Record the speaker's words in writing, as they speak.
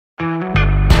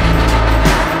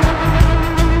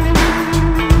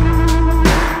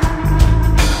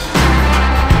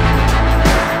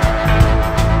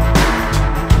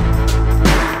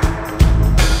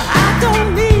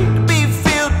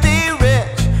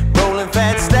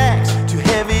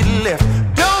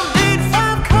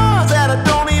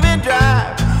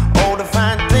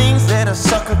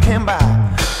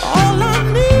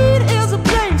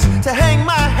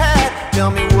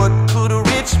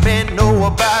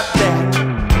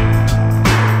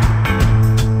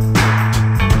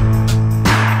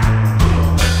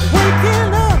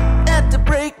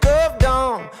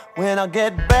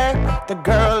the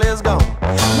girl is gone.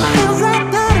 My hands are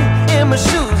dirty and my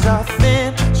shoes are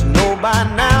thin. She know by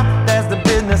now that's the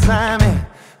business I'm in.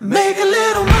 Make a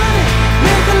little money,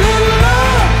 make a little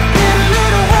love, get a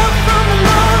little help from the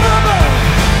Lord above.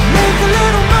 Make a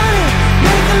little money,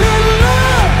 make a little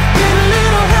love, get a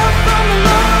little help from the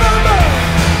Lord above.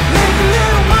 Make a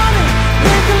little money,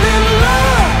 make a little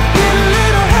love, get a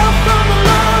little help from the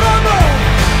Lord above.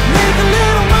 Make a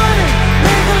little money,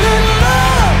 make a little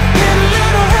love, get a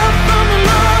little help from the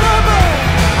Lord above.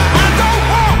 I don't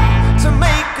want to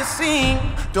make a scene,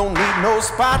 don't need no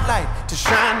spotlight to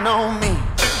shine on me.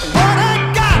 What I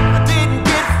got, I didn't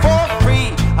get for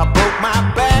free. I broke my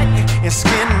back and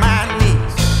skinned my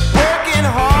knees, working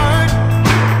hard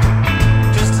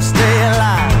just to stay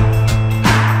alive.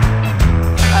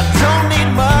 I don't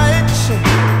need much,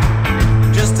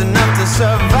 just enough to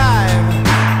survive.